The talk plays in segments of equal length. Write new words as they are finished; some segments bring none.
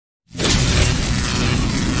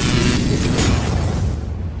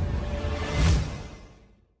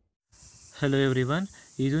Hello everyone,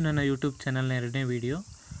 ಇದು ನನ್ನ YouTube ಚಾನಲ್ನ ಎರಡನೇ ವಿಡಿಯೋ.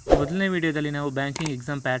 ಮೊದಲನೇ ವಿಡಿಯೋದಲ್ಲಿ ನಾವು ಬ್ಯಾಂಕಿಂಗ್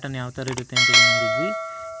ಎಕ್ಸಾಮ್ ಪ್ಯಾಟರ್ನ್ ಯಾವ ಥರ ಇರುತ್ತೆ ಅಂತೇಳಿ ನೋಡಿದ್ವಿ.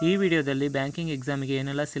 ಈ ವಿಡಿಯೋದಲ್ಲಿ ಬ್ಯಾಂಕಿಂಗ್ ಎಕ್ಸಾಮಿಗೆ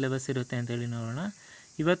ಏನೆಲ್ಲ ಸಿಲೆಬಸ್ ಇರುತ್ತೆ ಅಂತೇಳಿ ನೋಡೋಣ.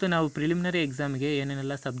 ಇವತ್ತು ನಾವು ಪ್ರಿಲಿಮಿನರಿ ಎಕ್ಸಾಮಿಗೆ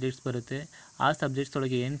ಏನೇನೆಲ್ಲ ಸಬ್ಜೆಕ್ಟ್ಸ್ ಬರುತ್ತೆ, ಆ ಸಬ್ಜೆಕ್ಟ್ಸ್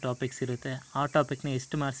ಒಳಗೆ ಏನು ಟಾಪಿಕ್ಸ್ ಇರುತ್ತೆ, ಆ ಟಾಪಿಕ್ನ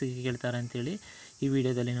ಎಷ್ಟು ಮಾರ್ಕ್ಸಿಗೆ ಕೇಳ್ತಾರೆ ಅಂತೇಳಿ ಈ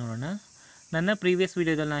ವಿಡಿಯೋದಲ್ಲಿ ನೋಡೋಣ. ನನ್ನ ಪ್ರೀವಿಯಸ್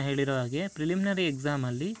ವಿಡಿಯೋದಲ್ಲಿ ನಾನು ಹೇಳಿರೋ ಹಾಗೆ ಪ್ರಿಲಿಮಿನರಿ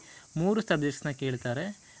ಎಕ್ಸಾಮಲ್ಲಿ 3 ಸಬ್ಜೆಕ್ಟ್ಸ್ನ ಕೇಳ್ತಾರೆ.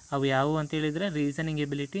 ಅವು ಯಾವುವು ಅಂತೇಳಿದರೆ ರೀಸನಿಂಗ್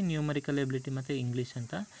ಎಬಿಲಿಟಿ, ನ್ಯೂಮರಿಕಲ್ ಎಬಿಲಿಟಿ ಮತ್ತು ಇಂಗ್ಲೀಷ್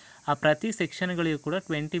ಅಂತ. ಆ ಪ್ರತಿ ಸೆಕ್ಷನ್ಗಳಿಗೂ ಕೂಡ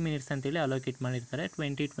 20 ಮಿನಿಟ್ಸ್ ಅಂತೇಳಿ ಅಲೋಕೇಟ್ ಮಾಡಿರ್ತಾರೆ.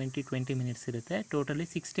 20 ಮಿನಿಟ್ಸ್ ಇರುತ್ತೆ. ಟೋಟಲಿ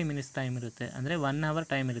 60 ಮಿನಿಟ್ಸ್ ಟೈಮ್ ಇರುತ್ತೆ. ಅಂದರೆ 1 ಅವರ್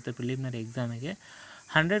ಟೈಮ್ ಇರುತ್ತೆ ಪ್ರಿಲಿಮಿನರಿ ಎಕ್ಸಾಮಿಗೆ.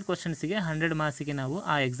 100 ಕ್ವಶನ್ಸಿಗೆ 100 ಮಾರ್ಕ್ಸಿಗೆ ನಾವು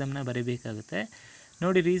ಆ ಎಕ್ಸಾಮ್ನ ಬರೀಬೇಕಾಗುತ್ತೆ.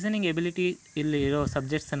 ನೋಡಿ, ರೀಸನಿಂಗ್ ಎಬಿಲಿಟಿ ಇಲ್ಲಿ ಇರೋ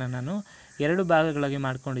ಸಬ್ಜೆಕ್ಟ್ಸನ್ನು ನಾನು 2 ಭಾಗಗಳಾಗಿ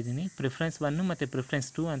ಮಾಡ್ಕೊಂಡಿದ್ದೀನಿ. ಪ್ರಿಫರೆನ್ಸ್ 1 ಮತ್ತು ಪ್ರಿಫರೆನ್ಸ್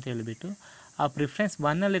 2 ಅಂತ ಹೇಳಿಬಿಟ್ಟು. ಆ ಪ್ರಿಫರೆನ್ಸ್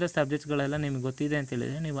 1ನಲ್ಲಿರೋ ಸಬ್ಜೆಕ್ಟ್ಗಳೆಲ್ಲ ನಿಮಗೆ ಗೊತ್ತಿದೆ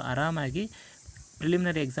ಅಂತೇಳಿದರೆ ನೀವು ಆರಾಮಾಗಿ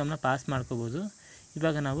ಪ್ರಿಲಿಮಿನರಿ ಎಕ್ಸಾಮ್ನ ಪಾಸ್ ಮಾಡ್ಕೋಬೋದು.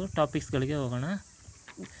 ಇವಾಗ ನಾವು ಟಾಪಿಕ್ಸ್ಗಳಿಗೆ ಹೋಗೋಣ.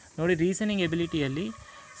 ನೋಡಿ, ರೀಸನಿಂಗ್ ಎಬಿಲಿಟಿಯಲ್ಲಿ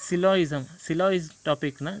ಸಿಲಾಯಿಸಮ್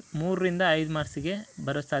ಟಾಪಿಕ್ನ 3 ರಿಂದ 5 ಮಾರ್ಕ್ಸಿಗೆ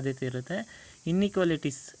ಬರೋ ಸಾಧ್ಯತೆ ಇರುತ್ತೆ.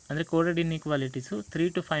 ಇನ್ಇಕ್ವಾಲಿಟೀಸ್ ಅಂದರೆ ಕೋಡೆಡ್ ಇನ್ಇಕ್ವಾಲಿಟೀಸು 3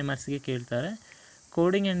 to 5 ಮಾರ್ಕ್ಸಿಗೆ ಕೇಳ್ತಾರೆ.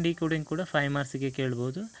 ಕೋಡಿಂಗ್ ಆ್ಯಂಡ್ ಡಿಕೋಡಿಂಗ್ ಕೂಡ 5 ಮಾರ್ಕ್ಸಿಗೆ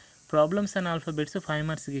ಕೇಳ್ಬೋದು. ಪ್ರಾಬ್ಲಮ್ಸ್ ಆ್ಯಂಡ್ ಆಲ್ಫಾಬೆಟ್ಸು 5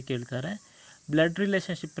 ಮಾರ್ಕ್ಸಿಗೆ ಕೇಳ್ತಾರೆ. ಬ್ಲಡ್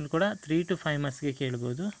ರಿಲೇಷನ್ಶಿಪ್ಪನ್ನು ಕೂಡ 3 to 5 ಮಾರ್ಕ್ಸಿಗೆ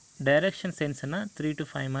ಕೇಳ್ಬೋದು. ಡೈರೆಕ್ಷನ್ ಸೆನ್ಸನ್ನು 3 to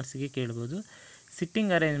 5 ಮಾರ್ಕ್ಸಿಗೆ ಕೇಳ್ಬೋದು.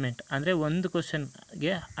 ಸಿಟ್ಟಿಂಗ್ ಅರೇಂಜ್ಮೆಂಟ್ ಅಂದರೆ ಒಂದು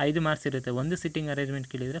ಕ್ವಶನ್ಗೆ 5 ಮಾರ್ಕ್ಸ್ ಇರುತ್ತೆ. ಒಂದು ಸಿಟ್ಟಿಂಗ್ ಅರೇಂಜ್ಮೆಂಟ್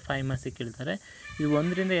ಕೇಳಿದರೆ 5 ಮಾರ್ಕ್ಸಿಗೆ ಕೇಳ್ತಾರೆ. ಈ 1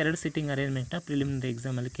 ರಿಂದ 2 ಸಿಟ್ಟಿಂಗ್ ಅರೇಂಜ್ಮೆಂಟ್ನ ಪ್ರಿಲಿಮಿನರಿ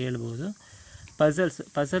ಎಕ್ಸಾಮಲ್ಲಿ ಕೇಳ್ಬೋದು.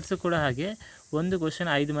 ಪಝಲ್ಸು ಕೂಡ ಹಾಗೆ. ಒಂದು ಕ್ವಶನ್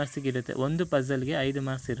 5 ಮಾರ್ಕ್ಸಿಗೆ ಇರುತ್ತೆ. ಒಂದು ಪಝಲ್ಗೆ 5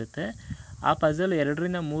 ಮಾರ್ಕ್ಸ್ ಇರುತ್ತೆ. ಆ ಪಝಲ್ 2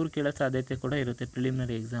 ರಿಂದ 3 ಕೇಳೋ ಸಾಧ್ಯತೆ ಕೂಡ ಇರುತ್ತೆ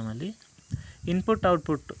ಪ್ರಿಲಿಮಿನರಿ ಎಕ್ಸಾಮಲ್ಲಿ. ಇನ್ಪುಟ್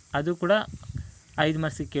ಔಟ್ಪುಟ್ ಅದು ಕೂಡ 5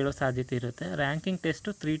 ಮಾರ್ಕ್ಸಿಗೆ ಕೇಳೋ ಸಾಧ್ಯತೆ ಇರುತ್ತೆ. ರ್ಯಾಂಕಿಂಗ್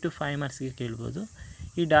ಟೆಸ್ಟು 3 to 5 ಮಾರ್ಕ್ಸಿಗೆ ಕೇಳ್ಬೋದು.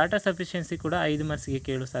 ಈ ಡಾಟಾ ಸಫಿಷಿಯನ್ಸಿ ಕೂಡ 5 ಮಾರ್ಕ್ಸಿಗೆ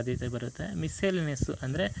ಕೇಳೋ ಸಾಧ್ಯತೆ ಬರುತ್ತೆ. ಮಿಸ್ಸೆಲಿನಿಯಸ್ಸು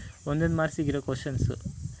ಅಂದರೆ 1 ಮಾರ್ಕ್ಸಿಗಿರೋ ಕ್ವಶನ್ಸು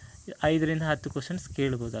 5 ರಿಂದ 10 ಕ್ವಶನ್ಸ್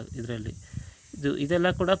ಕೇಳ್ಬೋದು ಇದರಲ್ಲಿ. ಇದೆಲ್ಲ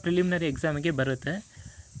ಕೂಡ ಪ್ರಿಲಿಮಿನರಿ ಎಕ್ಸಾಮಿಗೆ ಬರುತ್ತೆ.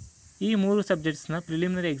 ಈ 3 ಸಬ್ಜೆಕ್ಟ್ಸ್ನ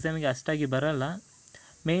ಪ್ರಿಲಿಮಿನರಿ ಎಕ್ಸಾಮಿಗೆ ಅಷ್ಟಾಗಿ ಬರೋಲ್ಲ.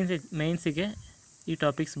 ಮೇನ್ಸಿಗೆ ಈ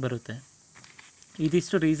ಟಾಪಿಕ್ಸ್ ಬರುತ್ತೆ.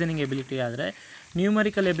 ಇದಿಷ್ಟು ರೀಸನಿಂಗ್ ಎಬಿಲಿಟಿ. ಆದರೆ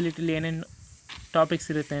ನ್ಯೂಮರಿಕಲ್ ಎಬಿಲಿಟಿಲಿ ಏನೇನು ಟಾಪಿಕ್ಸ್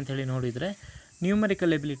ಇರುತ್ತೆ ಅಂಥೇಳಿ ನೋಡಿದರೆ,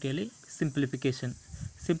 ನ್ಯೂಮರಿಕಲ್ ಎಬಿಲಿಟಿಯಲ್ಲಿ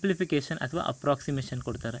ಸಿಂಪ್ಲಿಫಿಕೇಷನ್ ಅಥವಾ ಅಪ್ರಾಕ್ಸಿಮೇಷನ್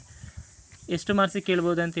ಕೊಡ್ತಾರೆ. ಎಷ್ಟು ಮಾರ್ಕ್ಸಿಗೆ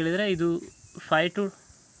ಕೇಳ್ಬೋದು ಅಂತ ಹೇಳಿದರೆ ಇದು 5 to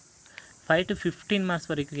 15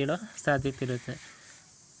 ಮಾರ್ಕ್ಸ್ವರೆಗೂ ಕೇಳೋ ಸಾಧ್ಯತೆ ಇರುತ್ತೆ.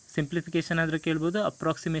 ಸಿಂಪ್ಲಿಫಿಕೇಷನ್ ಆದರೂ ಕೇಳ್ಬೋದು,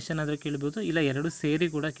 ಅಪ್ರಾಕ್ಸಿಮೇಷನ್ ಆದರೂ ಕೇಳ್ಬೋದು, ಇಲ್ಲ 2 ಸೇರಿ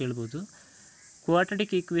ಕೂಡ ಕೇಳ್ಬೋದು.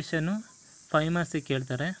 ಕ್ವಾಡ್ರಾಟಿಕ್ ಈಕ್ವೇಷನ್ನು 5 ಮಾರ್ಕ್ಸಿಗೆ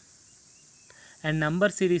ಕೇಳ್ತಾರೆ. ಆ್ಯಂಡ್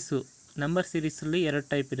ನಂಬರ್ ಸೀರೀಸಲ್ಲಿ 2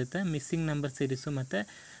 ಟೈಪ್ ಇರುತ್ತೆ. ಮಿಸ್ಸಿಂಗ್ ನಂಬರ್ ಸೀರೀಸು ಮತ್ತು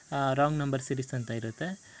ರಾಂಗ್ ನಂಬರ್ ಸೀರೀಸ್ ಅಂತ ಇರುತ್ತೆ.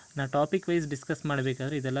 ನಾವು ಟಾಪಿಕ್ ವೈಸ್ ಡಿಸ್ಕಸ್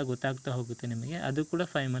ಮಾಡಬೇಕಾದ್ರೆ ಇದೆಲ್ಲ ಗೊತ್ತಾಗ್ತಾ ಹೋಗುತ್ತೆ ನಿಮಗೆ. ಅದು ಕೂಡ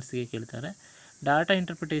 5 ಮಾರ್ಕ್ಸಿಗೆ ಕೇಳ್ತಾರೆ. ಡಾಟಾ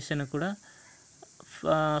ಇಂಟರ್ಪ್ರಿಟೇಷನು ಕೂಡ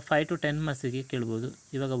 5 to 10 ಮಾರ್ಕ್ಸಿಗೆ ಕೇಳ್ಬೋದು.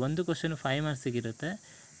 ಇವಾಗ ಒಂದು ಕ್ವಶನು 5 ಮಾರ್ಕ್ಸಿಗೆ ಇರುತ್ತೆ.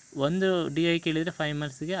 ಒಂದು DI ಕೇಳಿದರೆ 5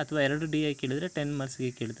 ಮಾರ್ಕ್ಸಿಗೆ, ಅಥವಾ 2 DI ಕೇಳಿದರೆ 10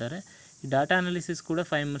 ಮಾರ್ಕ್ಸಿಗೆ ಕೇಳ್ತಾರೆ. ಈ ಡಾಟಾ ಅನಾಲಿಸಿಸ್ ಕೂಡ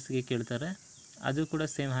 5 ಮಾರ್ಕ್ಸಿಗೆ ಕೇಳ್ತಾರೆ. ಅದು ಕೂಡ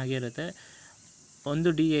ಸೇಮ್ ಹಾಗೆ ಇರುತ್ತೆ.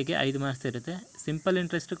 ಒಂದು DIಗೆ 5 ಮಾರ್ಕ್ಸ್ ಇರುತ್ತೆ. ಸಿಂಪಲ್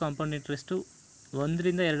ಇಂಟ್ರೆಸ್ಟು, ಕಾಂಪೌಂಡ್ ಇಂಟ್ರೆಸ್ಟು 1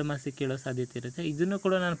 ರಿಂದ 2 ಮಾರ್ಕ್ಸಿಗೆ ಕೇಳೋ ಸಾಧ್ಯತೆ ಇರುತ್ತೆ. ಇದನ್ನು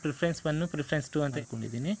ಕೂಡ ನಾನು ಪ್ರಿಫರೆನ್ಸ್ 1, ಪ್ರಿಫರೆನ್ಸ್ 2 ಅಂತ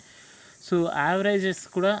ಇಟ್ಕೊಂಡಿದ್ದೀನಿ. ಸೊ ಆವ್ರೇಜಸ್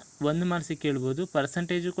ಕೂಡ 1 ಮಾರ್ಕ್ಸಿಗೆ ಕೇಳ್ಬೋದು.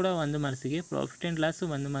 ಪರ್ಸೆಂಟೇಜು ಕೂಡ 1 ಮಾರ್ಕ್ಸಿಗೆ. Profit and loss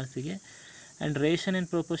 1 ಮಾರ್ಕ್ಸಿಗೆ. And ration and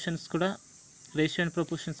proportions ಕೂಡ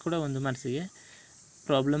 1 ಮಾರ್ಕ್ಸಿಗೆ.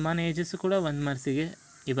 ಪ್ರಾಬ್ಲಮ್ ಆನ್ ಏಜಸ್ಸು ಕೂಡ 1 ಮಾರ್ಕ್ಸಿಗೆ.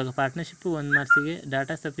 ಇವಾಗ ಪಾರ್ಟ್ನರ್ಶಿಪ್ಪು 1 ಮಾರ್ಕ್ಸಿಗೆ.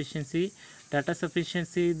 ಡಾಟಾ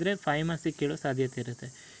ಸಫಿಷಿಯನ್ಸಿ ಇದ್ದರೆ 5 ಮಾರ್ಕ್ಸಿಗೆ ಕೇಳೋ ಸಾಧ್ಯತೆ ಇರುತ್ತೆ.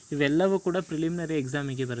 ಇವೆಲ್ಲವೂ ಕೂಡ ಪ್ರಿಲಿಮಿನರಿ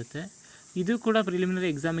ಎಕ್ಸಾಮಿಗೆ ಬರುತ್ತೆ. ಇದು ಕೂಡ ಪ್ರಿಲಿಮಿನರಿ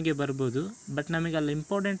ಎಕ್ಸಾಮಿಗೆ ಬರ್ಬೋದು. ಬಟ್ ನಮಗೆ ಅಲ್ಲಿ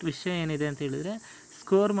ಇಂಪಾರ್ಟೆಂಟ್ ವಿಷಯ ಏನಿದೆ ಅಂತ ಹೇಳಿದರೆ,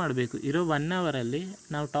 ಸ್ಕೋರ್ ಮಾಡಬೇಕು. ಇರೋ 1 ಅವರಲ್ಲಿ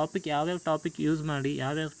ನಾವು ಯಾವ್ಯಾವ ಟಾಪಿಕ್ ಯೂಸ್ ಮಾಡಿ,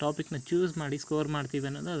 ಯಾವ್ಯಾವ ಟಾಪಿಕ್ನ ಚೂಸ್ ಮಾಡಿ ಸ್ಕೋರ್ ಮಾಡ್ತೀವಿ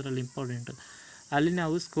ಅನ್ನೋದು ಅದರಲ್ಲಿ ಇಂಪಾರ್ಟೆಂಟು. ಅಲ್ಲಿ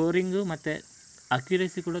ನಾವು ಸ್ಕೋರಿಂಗು ಮತ್ತು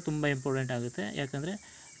ಅಕ್ಯುರೇಸಿ ಕೂಡ ತುಂಬ ಇಂಪಾರ್ಟೆಂಟ್ ಆಗುತ್ತೆ. ಯಾಕಂದರೆ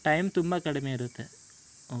ಟೈಮ್ ತುಂಬ ಕಡಿಮೆ ಇರುತ್ತೆ.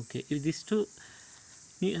 ಓಕೆ, ಇದಿಷ್ಟು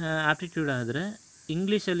ಆಪ್ಟಿಟ್ಯೂಡ್. ಆದರೆ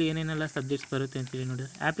ಇಂಗ್ಲೀಷಲ್ಲಿ ಏನೇನೆಲ್ಲ ಸಬ್ಜೆಕ್ಟ್ಸ್ ಬರುತ್ತೆ ಅಂತೇಳಿ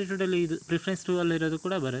ನೋಡಿದರೆ, ಆಪ್ಟಿಟ್ಯೂಡಲ್ಲಿ ಇದು ಪ್ರಿಫರೆನ್ಸ್ 2 ಅಲ್ಲಿರೋದು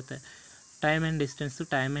ಕೂಡ ಬರುತ್ತೆ. Time and distance,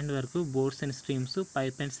 time and work, boards and streams,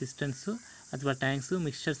 pipe and systems ಅಥವಾ tanks,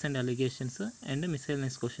 mixtures and allegations and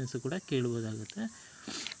ಮಿಸೆಲ್ನಿಯಸ್ questions ಕೂಡ ಕೇಳ್ಬೋದಾಗುತ್ತೆ.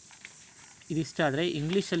 ಇದಿಷ್ಟಾದರೆ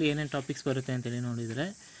ಇಂಗ್ಲೀಷಲ್ಲಿ ಏನೇನು ಟಾಪಿಕ್ಸ್ ಬರುತ್ತೆ ಅಂತೇಳಿ ನೋಡಿದರೆ,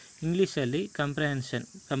 ಇಂಗ್ಲೀಷಲ್ಲಿ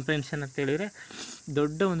ಕಂಪ್ರೆನ್ಷನ್ ಅಂತೇಳಿದರೆ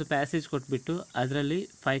ದೊಡ್ಡ ಒಂದು ಪ್ಯಾಸೇಜ್ ಕೊಟ್ಬಿಟ್ಟು ಅದರಲ್ಲಿ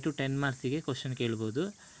 5 to 10 ಮಾರ್ಕ್ಸಿಗೆ ಕ್ವಶನ್ ಕೇಳ್ಬೋದು.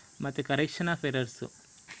 ಮತ್ತು ಕರೆಕ್ಷನ್ ಆಫ್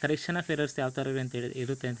ಎರರ್ಸ್ ಯಾವ ಥರ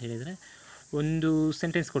ಇರುತ್ತೆ ಅಂತ ಹೇಳಿದರೆ, ಒಂದು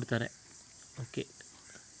ಸೆಂಟೆನ್ಸ್ ಕೊಡ್ತಾರೆ. ಓಕೆ,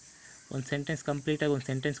 ಒಂದು ಸೆಂಟೆನ್ಸ್ ಕಂಪ್ಲೀಟಾಗಿ ಒಂದು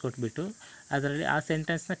ಸೆಂಟೆನ್ಸ್ ಕೊಟ್ಬಿಟ್ಟು ಅದರಲ್ಲಿ ಆ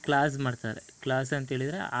ಸೆಂಟೆನ್ಸ್ನ ಕ್ಲಾಸ್ ಮಾಡ್ತಾರೆ. ಕ್ಲಾಸ್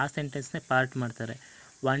ಅಂತೇಳಿದರೆ ಆ ಸೆಂಟೆನ್ಸ್ನ ಪಾರ್ಟ್ ಮಾಡ್ತಾರೆ.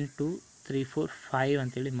 1 2 3 4 5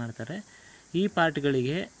 ಅಂತೇಳಿ ಮಾಡ್ತಾರೆ. ಈ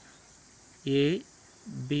ಪಾರ್ಟ್ಗಳಿಗೆ A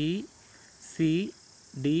B C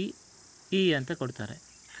D E ಅಂತ ಕೊಡ್ತಾರೆ.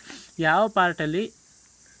 ಯಾವ ಪಾರ್ಟಲ್ಲಿ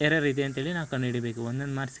ಎರರ್ ಇದೆ ಅಂತೇಳಿ ನಾವು ಕಂಡುಹಿಡಿಬೇಕು.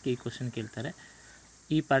 1 ಮಾರ್ಕ್ಸಿಗೆ ಈ ಕ್ವಶನ್ ಕೇಳ್ತಾರೆ.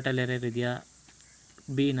 ಈ ಪಾರ್ಟಲ್ಲಿ ಎರರ್ ಇದೆಯಾ,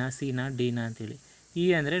 ಬಿನ, ಸಿನ, ಡಿನ ಅಂತೇಳಿ. ಇ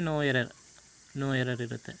ಅಂದರೆ ನೋ ಎರರ್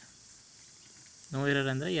ಇರುತ್ತೆ. ನೋ ಎರರ್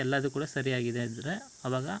ಅಂದರೆ ಎಲ್ಲದೂ ಕೂಡ ಸರಿಯಾಗಿದೆ ಅಂದರೆ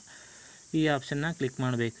ಆವಾಗ ಈ ಆಪ್ಷನ್ನ ಕ್ಲಿಕ್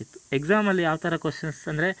ಮಾಡಬೇಕಿತ್ತು. ಎಕ್ಸಾಮಲ್ಲಿ ಯಾವ ಥರ ಕ್ವಶನ್ಸ್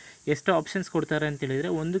ಅಂದರೆ ಎಷ್ಟು ಆಪ್ಷನ್ಸ್ ಕೊಡ್ತಾರೆ ಅಂತೇಳಿದರೆ,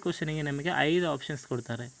 ಒಂದು ಕ್ವಶನಿಗೆ ನಮಗೆ 5 ಆಪ್ಷನ್ಸ್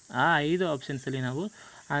ಕೊಡ್ತಾರೆ. ಆ 5 ಆಪ್ಷನ್ಸಲ್ಲಿ ನಾವು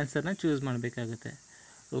ಆನ್ಸರ್ನ ಚೂಸ್ ಮಾಡಬೇಕಾಗುತ್ತೆ.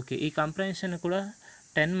 ಓಕೆ, ಈ ಕಾಂಪ್ರಹೆನ್ಷನ್ ಕೂಡ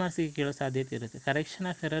 10 ಮಾರ್ಕ್ಸಿಗೆ ಕೇಳೋ ಸಾಧ್ಯತೆ ಇರುತ್ತೆ. ಕರೆಕ್ಷನ್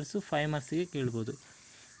ಆಫ್ ಎರರ್ಸು 5 ಮಾರ್ಕ್ಸಿಗೆ ಕೇಳ್ಬೋದು.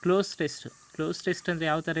 ಕ್ಲೋಸ್ ಟೆಸ್ಟ್ ಅಂದರೆ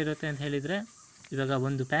ಯಾವ ಥರ ಇರುತ್ತೆ ಅಂತ ಹೇಳಿದರೆ, ಇವಾಗ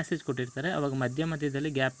ಒಂದು ಪ್ಯಾಸೇಜ್ ಕೊಟ್ಟಿರ್ತಾರೆ, ಅವಾಗ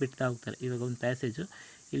ಮಧ್ಯದಲ್ಲಿ ಗ್ಯಾಪ್ ಬಿಡ್ತಾ ಹೋಗ್ತಾರೆ. ಇವಾಗ ಒಂದು ಪ್ಯಾಸೇಜು,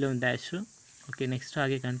 ಇಲ್ಲೊಂದು ಡ್ಯಾಶು, ಓಕೆ ನೆಕ್ಸ್ಟ್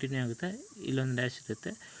ಹಾಗೆ ಕಂಟಿನ್ಯೂ ಆಗುತ್ತೆ, ಇಲ್ಲೊಂದು ಡ್ಯಾಶ್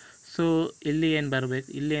ಇರುತ್ತೆ. ಸೊ ಇಲ್ಲಿ ಏನು ಬರಬೇಕು,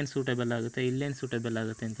 ಇಲ್ಲೇನು ಸೂಟೇಬಲ್ ಆಗುತ್ತೆ, ಇಲ್ಲೇನು ಸೂಟೇಬಲ್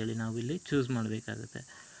ಆಗುತ್ತೆ ಅಂತೇಳಿ ನಾವು ಇಲ್ಲಿ ಚೂಸ್ ಮಾಡಬೇಕಾಗುತ್ತೆ.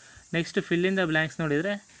 Next fill in the blanks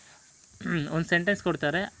ನೋಡಿದರೆ, ಒಂದು ಸೆಂಟೆನ್ಸ್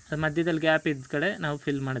ಕೊಡ್ತಾರೆ, ಮಧ್ಯದಲ್ಲಿ ಗ್ಯಾಪ್ ಇದ್ದ ಕಡೆ ನಾವು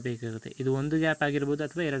ಫಿಲ್ ಮಾಡಬೇಕಾಗುತ್ತೆ. ಇದು ಒಂದು ಗ್ಯಾಪ್ ಆಗಿರ್ಬೋದು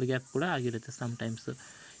ಅಥವಾ 2 ಗ್ಯಾಪ್ ಕೂಡ ಆಗಿರುತ್ತೆ ಸಮ್ಟೈಮ್ಸು.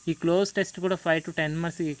 ಈ ಕ್ಲೋಸ್ ಟೆಸ್ಟ್ ಕೂಡ 5 to 10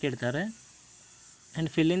 ಮಾರ್ಕ್ಸಿಗೆ ಕೇಳ್ತಾರೆ. And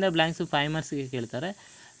fill in the blanks 5 ಮಾರ್ಕ್ಸಿಗೆ ಕೇಳ್ತಾರೆ.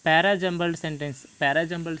 ಪ್ಯಾರಾಜಂಬಲ್ಡ್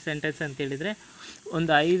ಸೆಂಟೆನ್ಸ್ ಅಂತೇಳಿದರೆ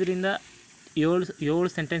ಒಂದು 5 ರಿಂದ 7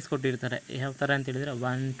 ಸೆಂಟೆನ್ಸ್ ಕೊಟ್ಟಿರ್ತಾರೆ. ಯಾವ ಥರ ಅಂತೇಳಿದರೆ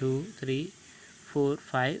 1 2 3 4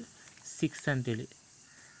 5 6 ಅಂತೇಳಿ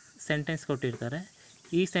ಸೆಂಟೆನ್ಸ್ ಕೊಟ್ಟಿರ್ತಾರೆ.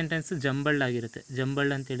 ಈ ಸೆಂಟೆನ್ಸು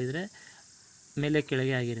ಜಂಬಲ್ಡ್ ಅಂತೇಳಿದರೆ ಮೇಲೆ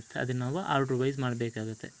ಕೆಳಗೆ ಆಗಿರುತ್ತೆ. ಅದನ್ನು ನಾವು ಆರ್ಡ್ರ್ ವೈಸ್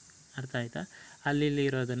ಮಾಡಬೇಕಾಗುತ್ತೆ. ಅರ್ಥ ಆಯಿತಾ? ಅಲ್ಲಿ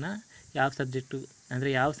ಇರೋದನ್ನು ಯಾವ ಸಬ್ಜೆಕ್ಟು ಅಂದರೆ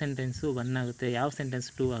ಯಾವ ಸೆಂಟೆನ್ಸು 1 ಆಗುತ್ತೆ, ಯಾವ ಸೆಂಟೆನ್ಸ್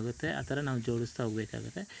 2 ಆಗುತ್ತೆ, ಆ ಥರ ನಾವು ಜೋಡಿಸ್ತಾ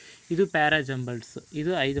ಹೋಗಬೇಕಾಗುತ್ತೆ. ಇದು ಪ್ಯಾರಾಜಂಬಲ್ಡ್ಸು,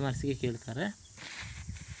 ಇದು 5 ಮಾರ್ಕ್ಸಿಗೆ ಕೇಳ್ತಾರೆ.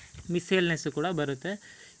 ಮಿಸ್ಸೆಲ್ನೆಸ್ಸು ಕೂಡ ಬರುತ್ತೆ,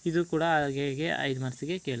 ಇದು ಕೂಡ ಹಾಗೆ 5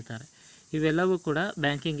 ಮಾರ್ಕ್ಸಿಗೆ ಕೇಳ್ತಾರೆ. ಇವೆಲ್ಲವೂ ಕೂಡ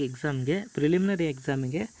ಬ್ಯಾಂಕಿಂಗ್ ಎಕ್ಸಾಮ್ಗೆ, ಪ್ರಿಲಿಮಿನರಿ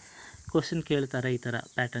ಎಕ್ಸಾಮಿಗೆ ಕ್ವಶನ್ ಕೇಳ್ತಾರೆ. ಈ ಥರ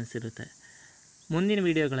ಪ್ಯಾಟರ್ನ್ಸ್ ಇರುತ್ತೆ. ಮುಂದಿನ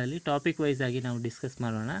ವೀಡಿಯೋಗಳಲ್ಲಿ ಟಾಪಿಕ್ ವೈಸ್ ಆಗಿ ನಾವು ಡಿಸ್ಕಸ್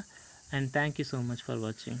ಮಾಡೋಣ. And thank you so much for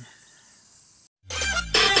watching.